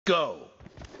Go!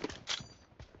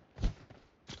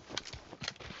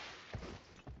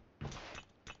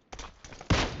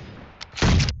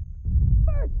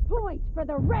 First point for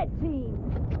the red team!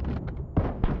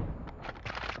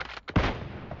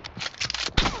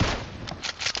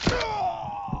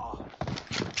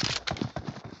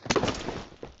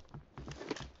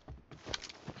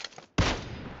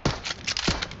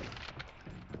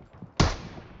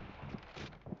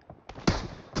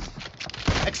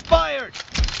 Expired!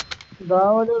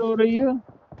 Gawad हो रही है।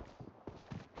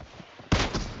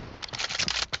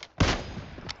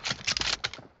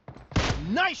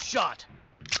 Nice shot!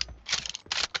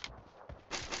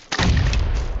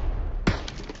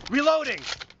 Reloading!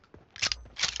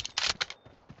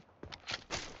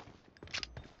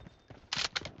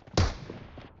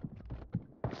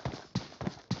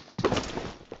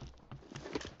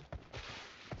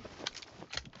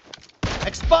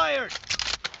 Expired!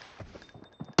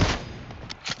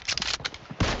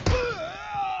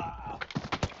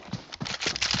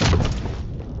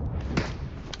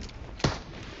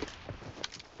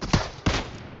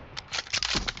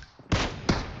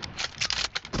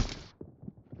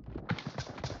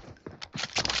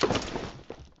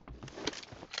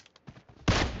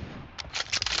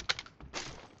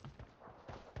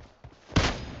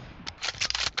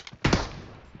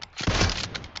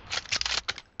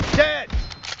 Dead!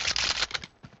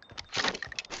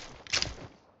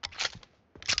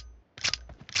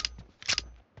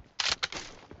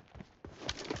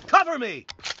 Cover me!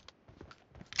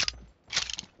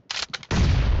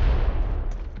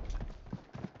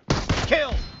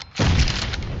 Kill!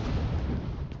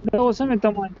 ده وسمي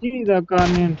تمانجي إذا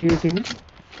كان شيتين.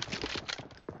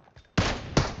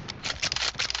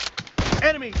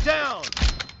 Enemy down!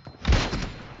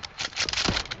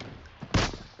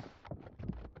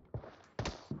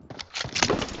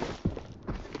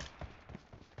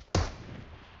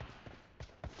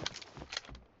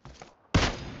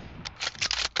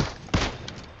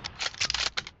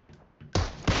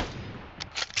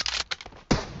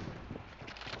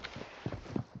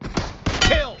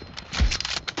 Kill!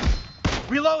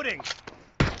 Reloading!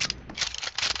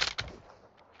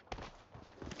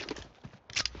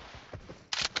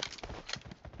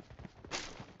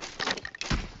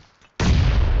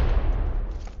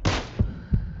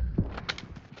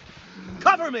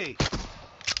 Cover me!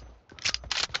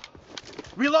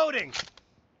 Reloading!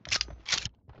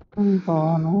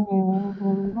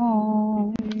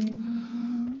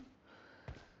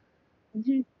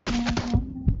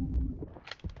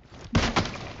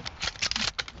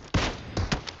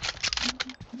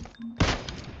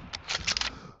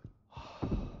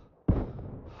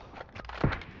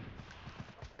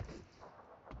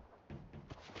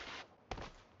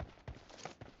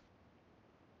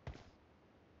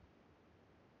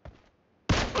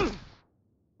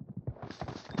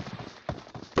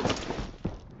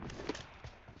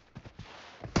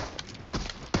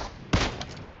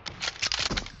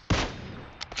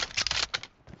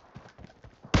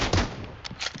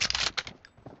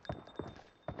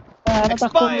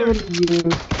 Expired!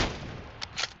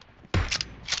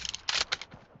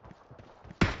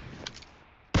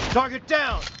 Target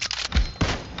down!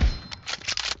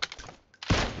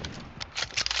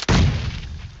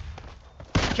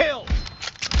 Kill!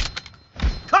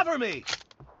 Cover me!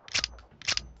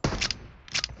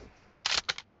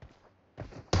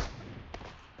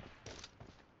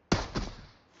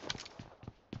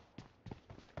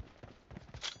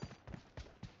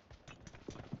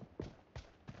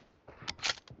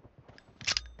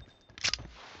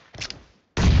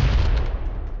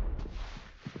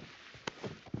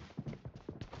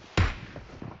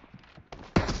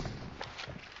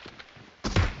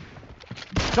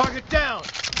 Target down!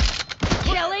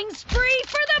 Killing spree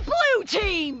for the blue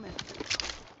team!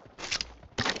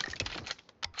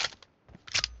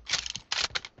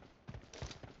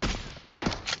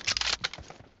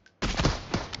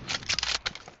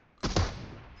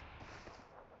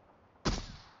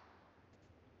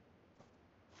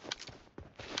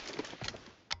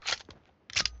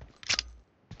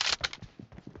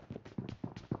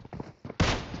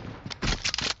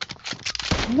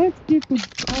 Let's keep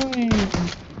it going.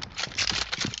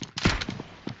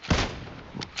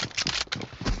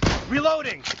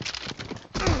 Reloading!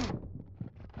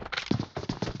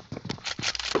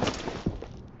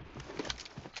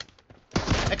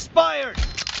 Expired!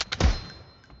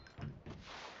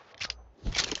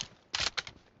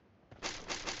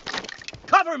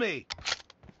 Cover me!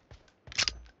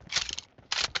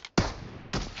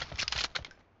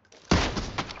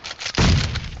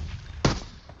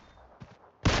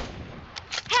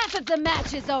 Half of the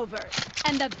match is over.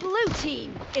 And the blue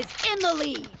team is in the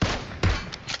lead.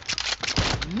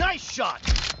 Nice shot.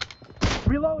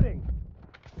 Reloading.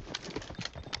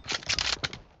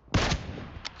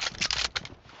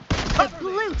 The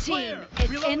blue team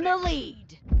is in the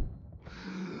lead.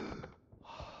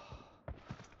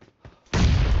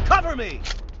 Cover me.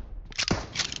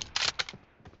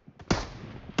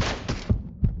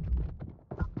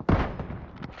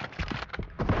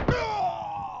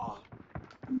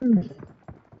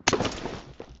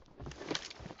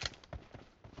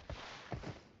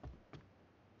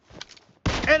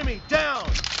 Enemy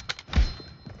down.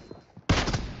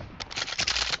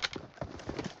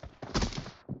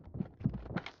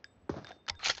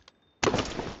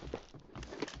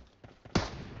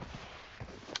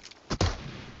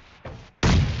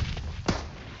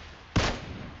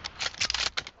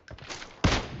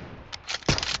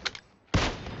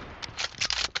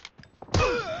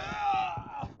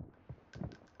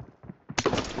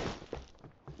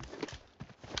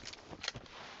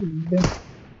 TDM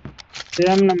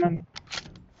naman.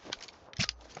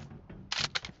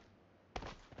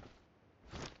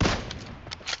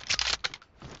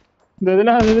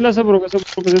 Dedila sa broke,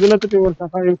 dedila to piवर sa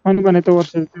kaya fun bane to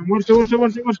वर्ष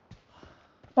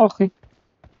okay.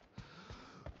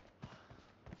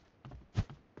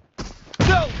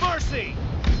 No mercy.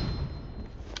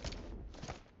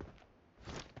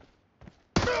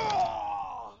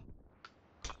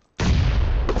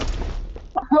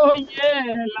 Oh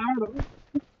yeah, loud.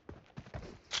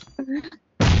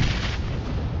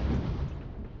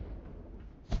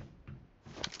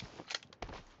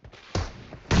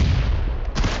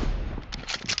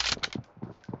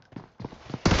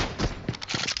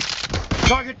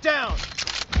 Target down.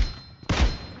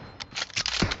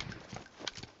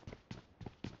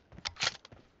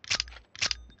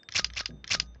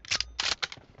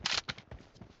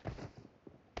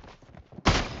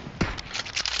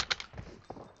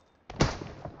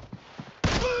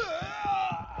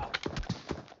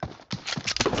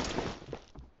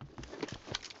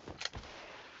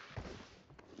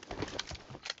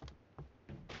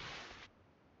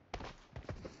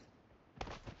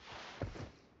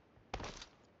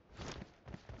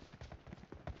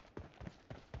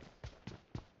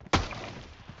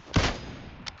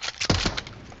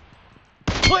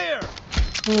 Clear.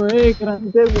 Oh, hey,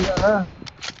 क्रांति बुझा.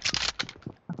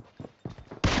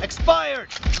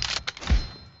 Expired.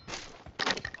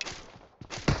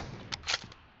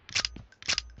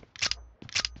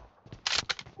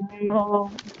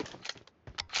 No.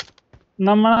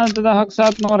 Namana tada hak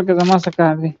saat nomor ke जमा सका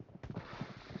है.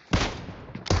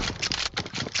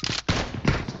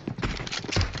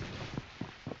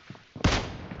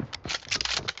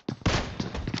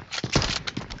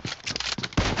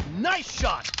 Nice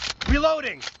shot.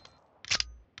 Reloading.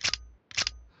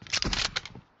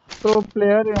 तो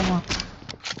player है वहाँ.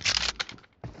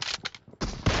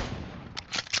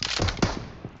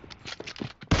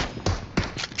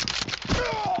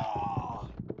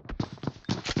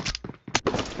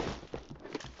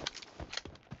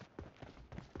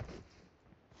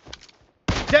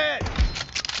 Dead.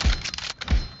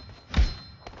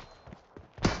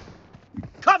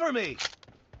 Cover me.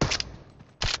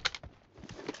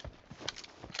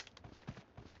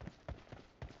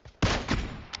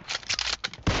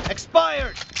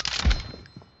 Expired.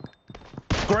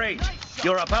 Great.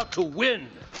 You're about to win.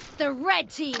 The red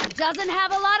team doesn't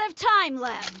have a lot of time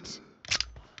left.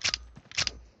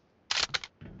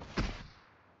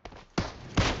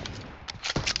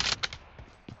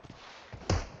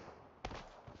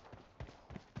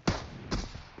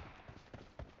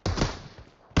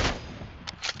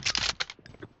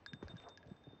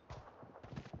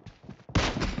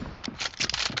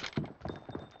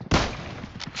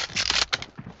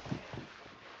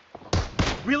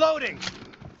 Reloading.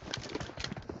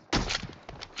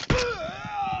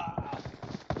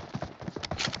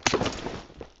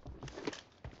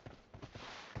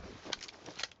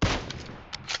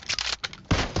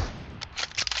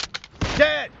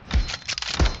 Dead.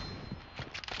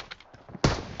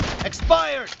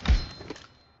 Expired.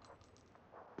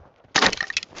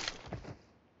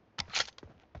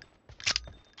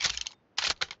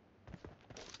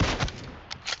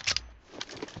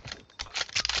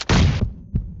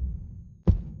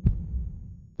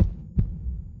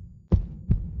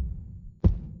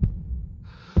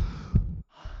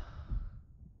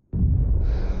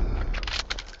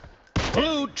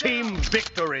 Blue team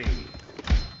victory.